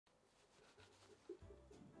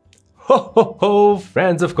Ho ho ho,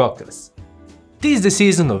 friends of cocktails! This is the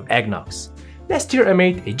season of eggnogs. Last year I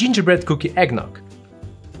made a gingerbread cookie eggnog.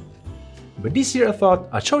 But this year I thought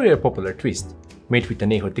I'd show you a popular twist, made with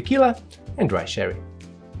Anejo Tequila and dry sherry,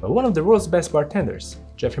 by one of the world's best bartenders,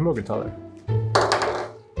 𝗙𝗶𝗺𝗲.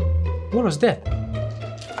 What was that?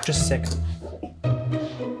 Just a second.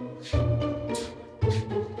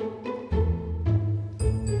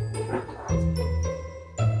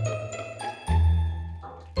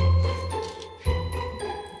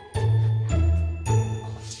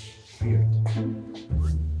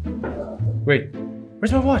 Wait,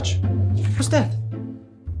 where's my watch? What's that?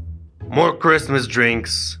 More Christmas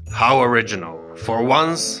drinks, how original. For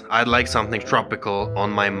once, I'd like something tropical on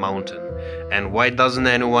my mountain. And why doesn't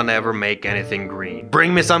anyone ever make anything green?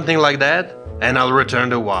 Bring me something like that, and I'll return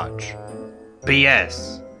the watch.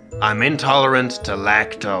 P.S. I'm intolerant to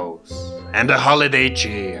lactose. And a holiday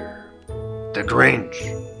cheer. The Grinch.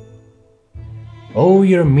 Oh,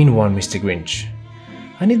 you're a mean one, Mr. Grinch.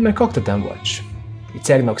 I need my cocktail time watch. It's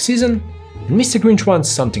eggnog season, and Mr. Grinch wants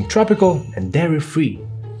something tropical and dairy-free.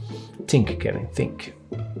 Think, Kevin, think.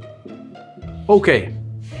 Okay.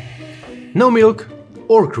 No milk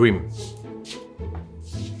or cream.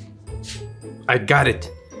 I got it.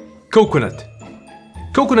 Coconut.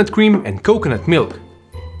 Coconut cream and coconut milk.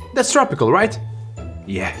 That's tropical, right?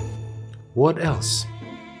 Yeah. What else?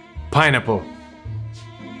 Pineapple.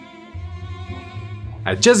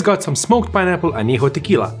 I just got some smoked pineapple Anejo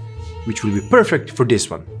Tequila, which will be perfect for this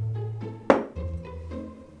one.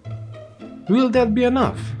 Will that be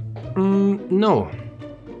enough? No.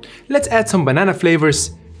 Let's add some banana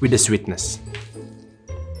flavors with the sweetness.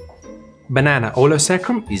 Banana oleo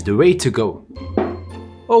saccharum is the way to go.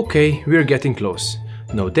 Okay, we're getting close.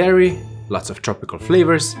 No dairy, lots of tropical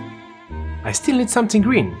flavors. I still need something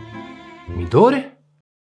green. Midori?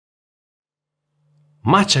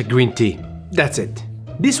 Matcha green tea. That's it.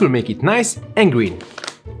 This will make it nice and green,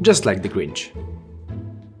 just like the Grinch.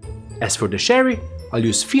 As for the sherry, I'll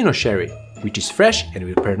use Fino sherry, which is fresh and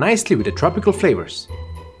will pair nicely with the tropical flavors.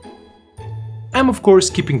 I'm of course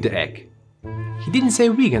keeping the egg. He didn't say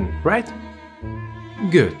vegan, right?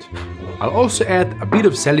 Good. I'll also add a bit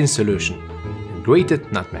of saline solution and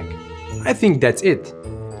grated nutmeg. I think that's it.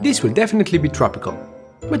 This will definitely be tropical,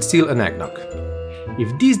 but still an eggnog.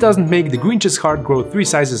 If this doesn't make the Grinch's heart grow 3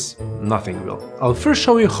 sizes, nothing will. I'll first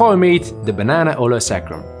show you how I made the banana oleo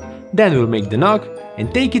saccharum. Then we'll make the nog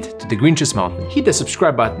and take it to the Grinch's mountain. Hit the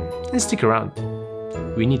subscribe button and stick around.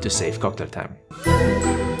 We need to save cocktail time.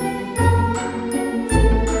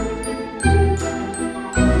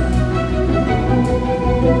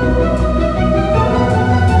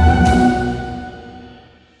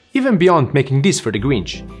 Even beyond making this for the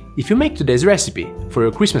Grinch, if you make today's recipe for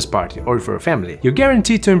your Christmas party or for a family, you're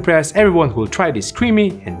guaranteed to impress everyone who will try this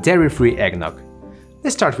creamy and dairy-free eggnog.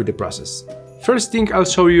 Let's start with the process. First thing I'll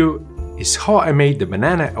show you is how I made the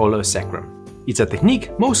banana oleo saccharum. It's a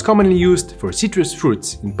technique most commonly used for citrus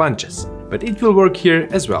fruits in punches, but it will work here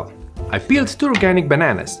as well. I peeled 2 organic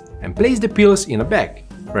bananas and placed the peels in a bag,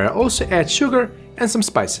 where I also add sugar and some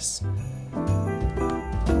spices.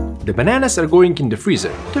 The bananas are going in the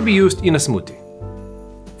freezer to be used in a smoothie.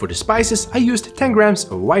 For the spices, I used 10 grams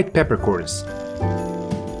of white peppercorns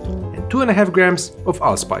and 2.5 grams of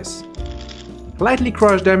allspice. Lightly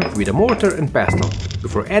crush them with a mortar and pestle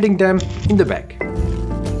before adding them in the bag.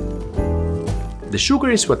 The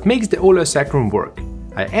sugar is what makes the oleo saccharum work.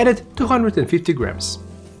 I added 250 grams.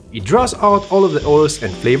 It draws out all of the oils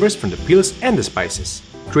and flavors from the peels and the spices,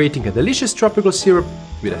 creating a delicious tropical syrup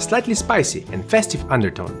with a slightly spicy and festive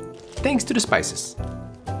undertone, thanks to the spices.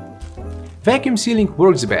 Vacuum sealing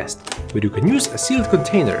works best, but you can use a sealed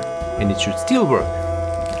container and it should still work.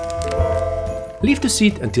 Leave to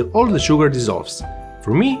sit until all the sugar dissolves.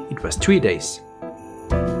 For me, it was 3 days.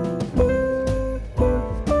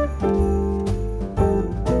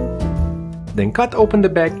 Then cut open the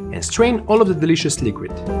bag and strain all of the delicious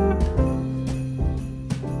liquid.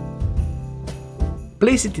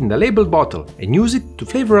 Place it in the labeled bottle and use it to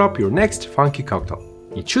flavor up your next funky cocktail.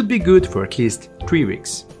 It should be good for at least 3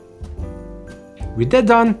 weeks. With that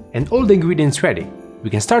done and all the ingredients ready, we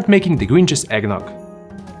can start making the Grinch's eggnog.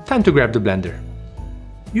 Time to grab the blender.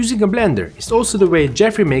 Using a blender is also the way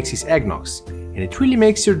Jeffrey makes his eggnogs, and it really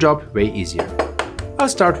makes your job way easier. I'll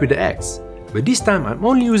start with the eggs, but this time I'm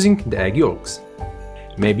only using the egg yolks.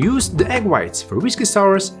 Maybe use the egg whites for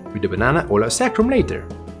𝗖𝗶𝗺𝗃 with the banana oleo saccharum later,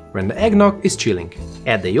 when the eggnog is chilling.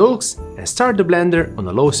 Add the yolks and start the blender on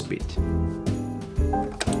a low speed.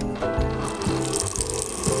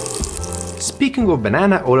 Speaking of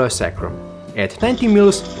banana oleo saccharum, add 90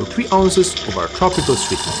 ml or 3 ounces of our tropical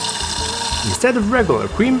sweetener. Instead of regular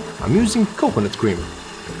cream, I'm using coconut cream.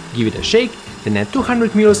 Give it a shake, then add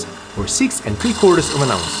 200 ml or 6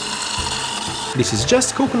 3/4 ounce. This is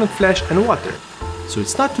just coconut flesh and water, so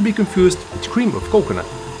it's not to be confused with cream of coconut,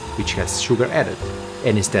 which has sugar added.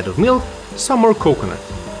 And instead of milk, some more coconut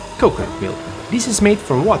milk. This is made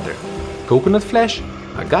from water, coconut flesh,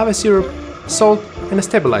 agave syrup, salt and a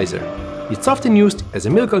stabilizer. It's often used as a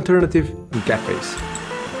milk alternative in cafes.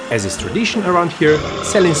 As is tradition around here,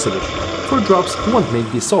 saline solution. 4 drops won't make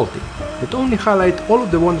this salty, but only highlight all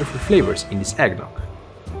of the wonderful flavors in this eggnog.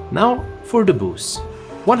 Now for the booze.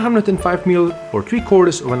 105 ml or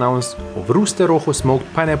 3/4 ounce of Robusta Rojo smoked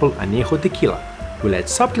pineapple Anejo Tequila will add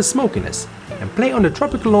subtle smokiness and play on the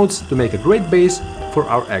tropical notes to make a great base for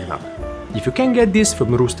our eggnog. If you can get this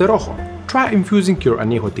from Robusta Rojo, try infusing your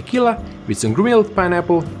Anejo Tequila with some grilled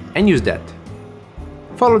pineapple and use that.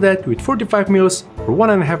 Follow that with 45 ml or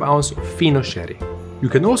 1.5 ounce of Fino sherry. You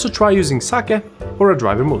can also try using sake or a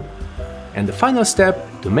dry vermouth. And the final step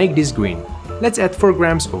to make this green. Let's add 4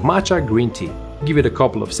 grams of matcha green tea. Give it a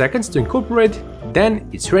couple of seconds to incorporate, then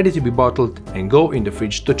it's ready to be bottled and go in the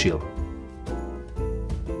fridge to chill.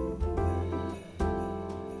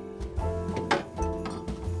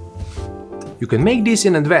 You can make this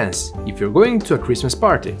in advance if you're going to a Christmas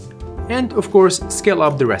party. And of course, scale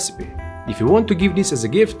up the recipe. If you want to give this as a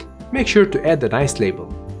gift, make sure to add a nice label.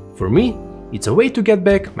 For me, it's a way to get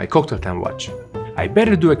back my cocktail time watch. I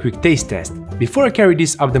better do a quick taste test before I carry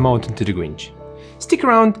this up the mountain to the Grinch. Stick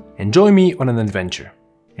around and join me on an adventure.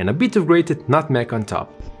 And a bit of grated nutmeg on top,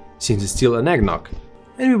 since it's still an eggnog,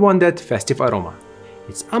 and we want that festive aroma.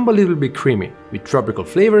 It's unbelievably creamy, with tropical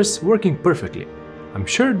flavors working perfectly. I'm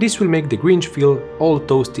sure this will make the Grinch feel all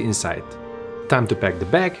toasty inside. Time to pack the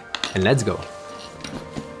bag, and let's go!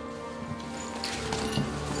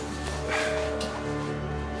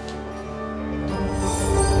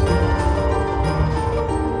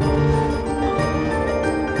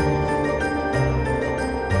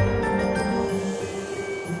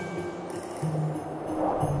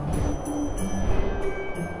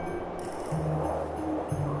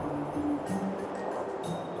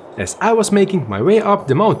 As I was making my way up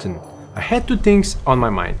the mountain, I had 2 things on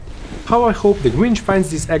my mind. How I hope the Grinch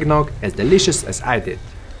finds this eggnog as delicious as I did,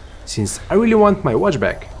 since I really want my watch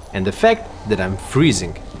back, and the fact that I'm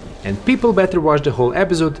freezing, and people better watch the whole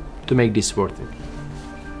episode to make this worth it.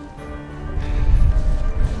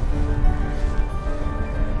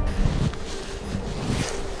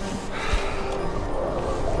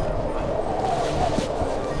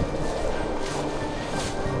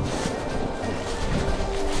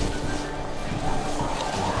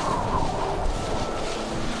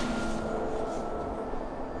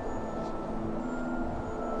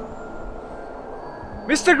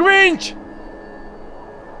 Mr. Grinch!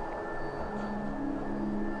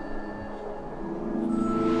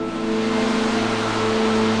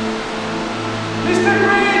 Mr.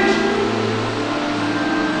 Grinch!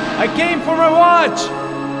 I came for my watch!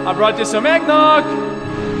 I brought you some eggnog!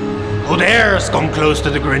 Who dares come close to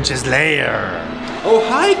the Grinch's lair? Oh,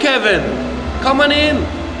 hi, Kevin! Come on in!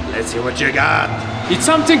 Let's see what you got. It's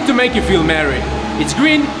something to make you feel merry. It's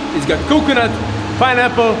green, it's got coconut,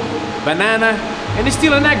 pineapple, banana, and it's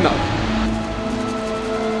still an eggnog.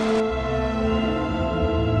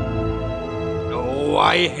 Oh,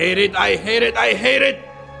 I hate it, I hate it, I hate it!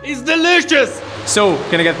 It's delicious! So,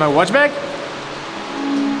 can I get my watch back?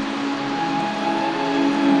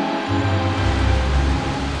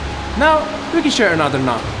 Now, we can share another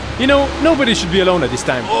nog. You know, nobody should be alone at this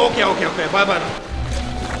time. Okay, bye-bye.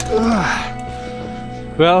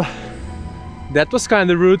 Well, that was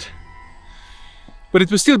kinda rude. But it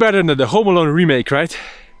was still better than the Home Alone remake, right?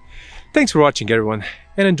 Thanks for watching, everyone,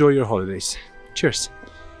 and enjoy your holidays. Cheers!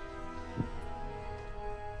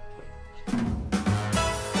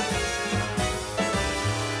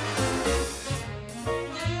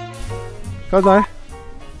 Kaj zdaj?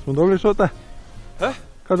 Smo dobili šote? Hä?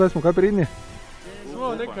 Kaj zdaj smo kaj pridni?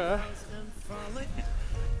 Smo nekaj,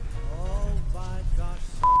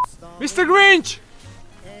 Mr. Grinch!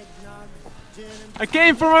 I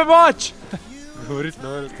came for my watch!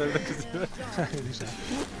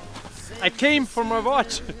 I came for my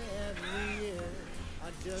watch!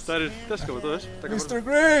 Mr.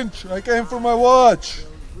 Grinch, I came for my watch!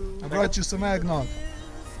 I brought you some eggnog.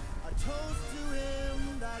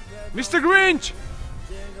 Mr. Grinch!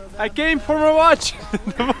 I came for my watch!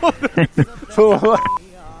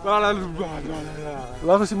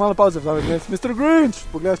 Lahko si malo pauze vzame dnes. Mr. Grinch,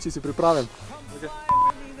 pogledaš, če si pripravljen.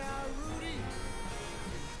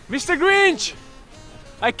 Mr. Grinch!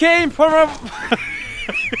 I came for my...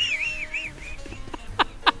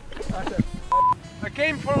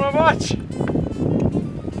 came for my watch.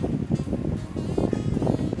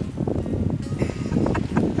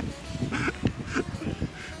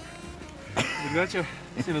 Drugače,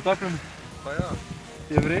 si natapljen? Pa ja.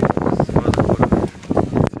 Je vred?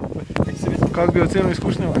 Kako bi ocenil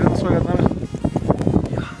izkušnjo, gledam svojega dneva?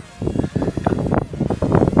 Ja.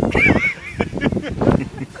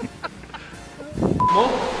 No?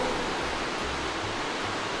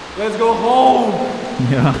 Let's go home!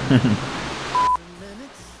 Ja.